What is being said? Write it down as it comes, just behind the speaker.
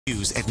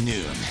News at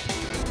noon.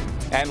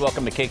 And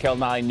welcome to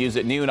KCAL9 News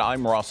at Noon.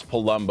 I'm Ross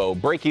Palumbo.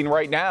 Breaking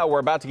right now, we're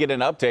about to get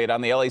an update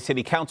on the LA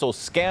City Council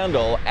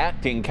scandal.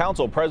 Acting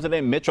Council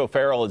President Mitch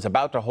O'Farrell is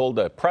about to hold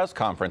a press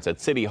conference at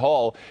City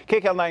Hall.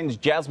 KCAL9's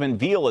Jasmine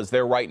Veal is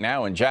there right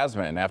now. And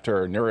Jasmine,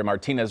 after Nury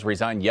Martinez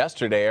resigned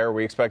yesterday, are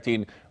we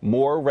expecting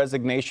more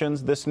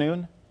resignations this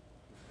noon?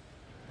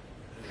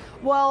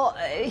 Well,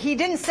 he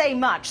didn't say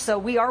much, so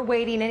we are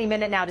waiting any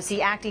minute now to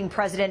see Acting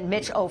President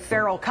Mitch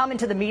O'Farrell come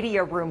into the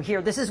media room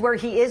here. This is where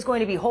he is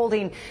going to be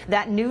holding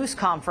that news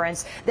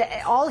conference.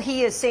 All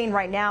he is saying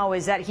right now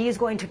is that he is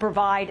going to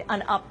provide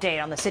an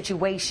update on the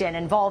situation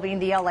involving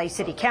the LA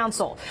City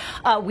Council.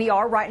 We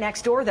are right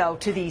next door, though,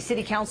 to the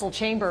City Council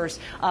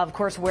chambers, of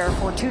course, where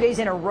for 2 days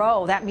in a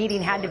row that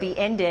meeting had to be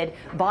ended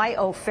by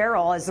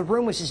O'Farrell as the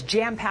room was just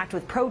jam-packed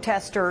with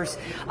protesters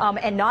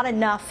and not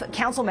enough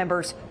council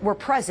members were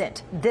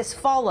present. This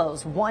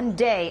follows 1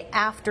 day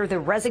after the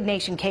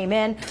resignation came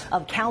in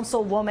of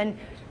Councilwoman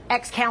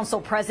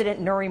ex-council president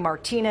Nury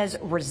Martinez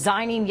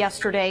resigning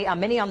yesterday.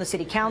 Many on the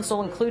city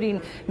council,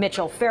 including Mitch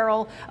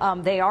O'Farrell,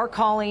 they are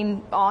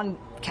calling on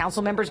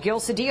council members Gil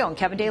Cedillo and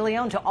Kevin De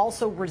León to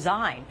also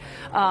resign.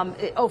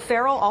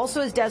 O'Farrell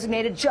also is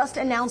designated, just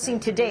announcing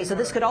today, so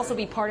this could also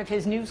be part of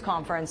his news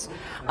conference,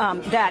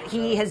 that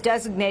he has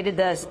designated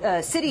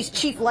the city's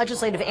chief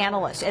legislative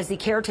analyst as the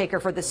caretaker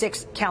for the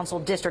 6th council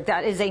district.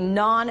 That is a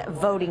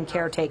non-voting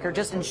caretaker,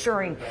 just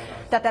ensuring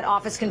that that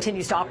office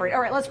continues to operate.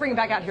 All right, let's bring it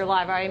back out here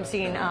live. I am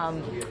seeing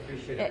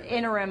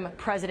interim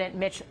President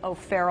Mitch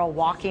O'Farrell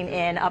walking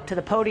in up to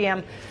the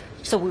podium,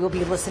 so we will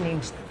be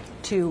listening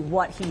to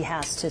what he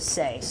has to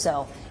say.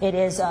 So it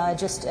is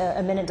just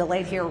a minute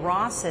delayed here,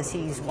 Ross, as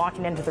he's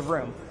walking into the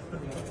room.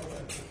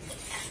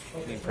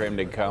 Waiting for him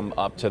to come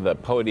up to the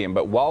podium.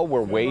 But while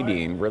we're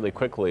waiting, really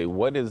quickly,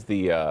 what is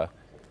the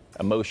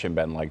emotion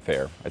been like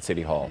there at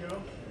City Hall?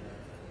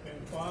 In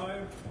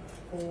 5,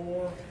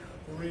 4,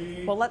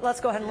 3. Well,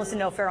 let's go ahead and listen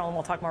to O'Farrell, and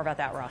we'll talk more about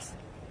that, Ross.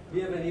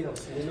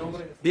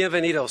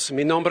 Bienvenidos.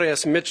 Mi nombre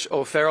es Mitch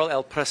O'Farrell,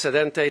 el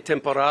presidente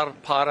temporal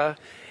para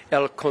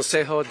el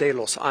Consejo de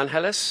Los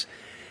Ángeles.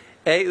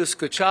 He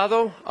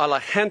escuchado a la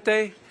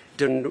gente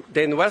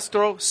de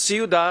nuestra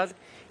ciudad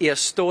y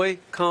estoy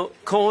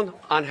con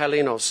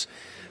angelinos.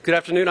 Good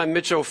afternoon. I'm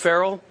Mitch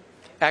O'Farrell,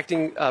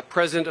 acting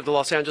president of the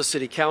Los Angeles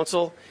City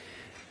Council.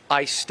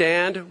 I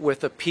stand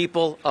with the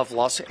people of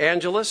Los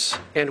Angeles,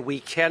 and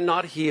we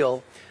cannot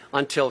heal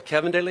until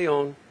Kevin De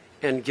León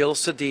and Gil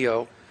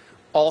Cedillo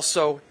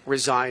also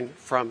resign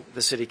from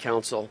the City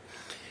Council.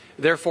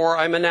 Therefore,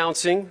 I'm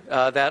announcing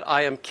that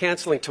I am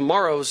canceling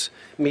tomorrow's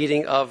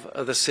meeting of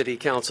the City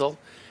Council,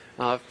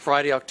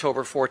 Friday,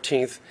 October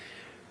 14th.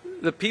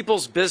 The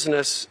people's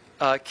business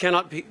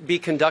cannot be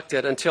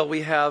conducted until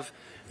we have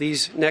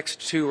these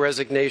next 2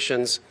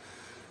 resignations.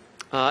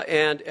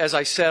 And as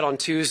I said on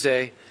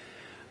Tuesday,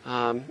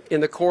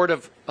 in the court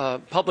of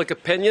public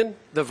opinion,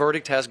 the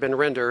verdict has been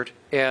rendered,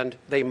 and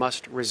they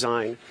must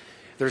resign.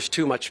 There's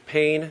too much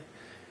pain.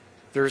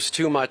 There's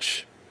too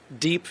much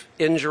deep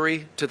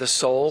injury to the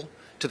soul,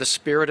 to the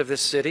spirit of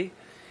this city,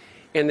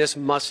 and this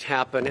must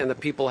happen, and the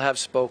people have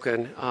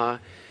spoken.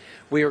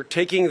 We are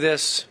taking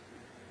this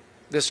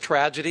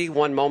tragedy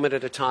one moment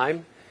at a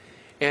time,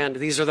 and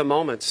these are the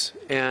moments,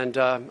 and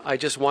I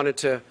just wanted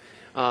to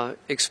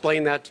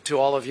explain that to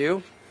all of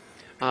you.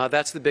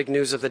 That's the big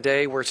news of the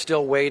day. We're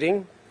still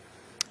waiting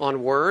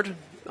on word.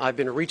 I've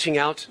been reaching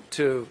out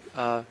to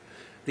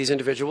these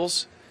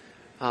individuals.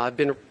 I've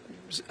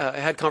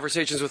had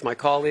conversations with my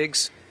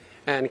colleagues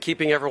and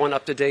keeping everyone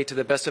up to date to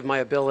the best of my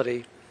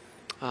ability.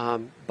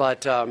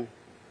 But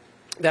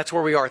that's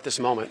where we are at this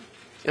moment.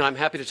 And I'm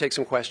happy to take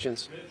some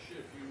questions. Mitch, if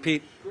you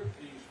Pete. strip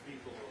these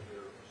people of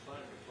their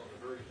assignments on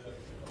the very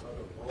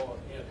rather broad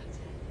end,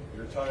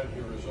 your time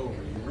here is over.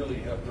 You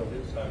really have no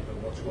impact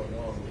on what's going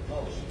on with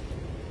policy.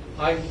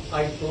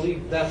 I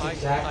believe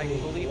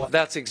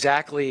that's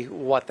exactly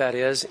what that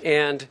is.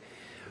 And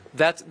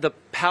that's the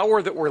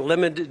power that we're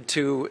limited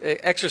to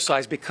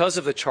exercise because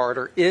of the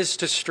charter is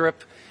to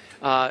strip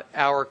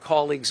our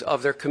colleagues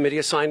of their committee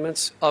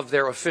assignments, of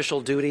their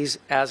official duties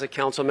as a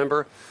council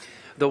member.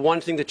 The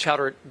one thing the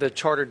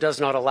charter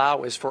does not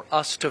allow is for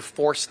us to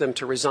force them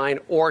to resign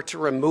or to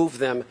remove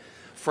them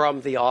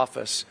from the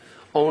office.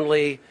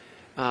 Only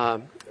a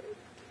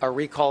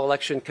recall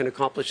election can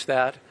accomplish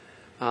that.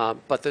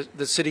 But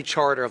the city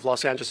charter of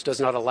Los Angeles does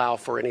not allow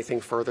for anything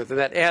further than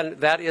that.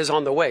 And that is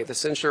on the way. The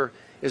censure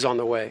is on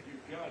the way.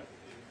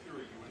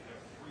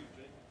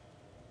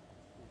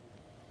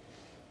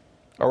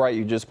 All right,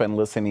 you've just been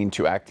listening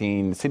to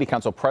Acting City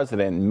Council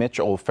President Mitch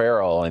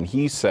O'Farrell, and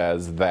he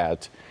says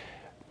that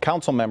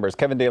council members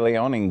Kevin De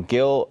León and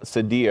Gil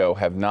Cedillo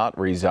have not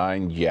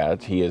resigned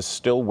yet. He is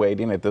still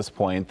waiting at this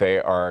point. They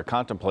are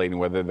contemplating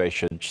whether they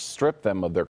should strip them of their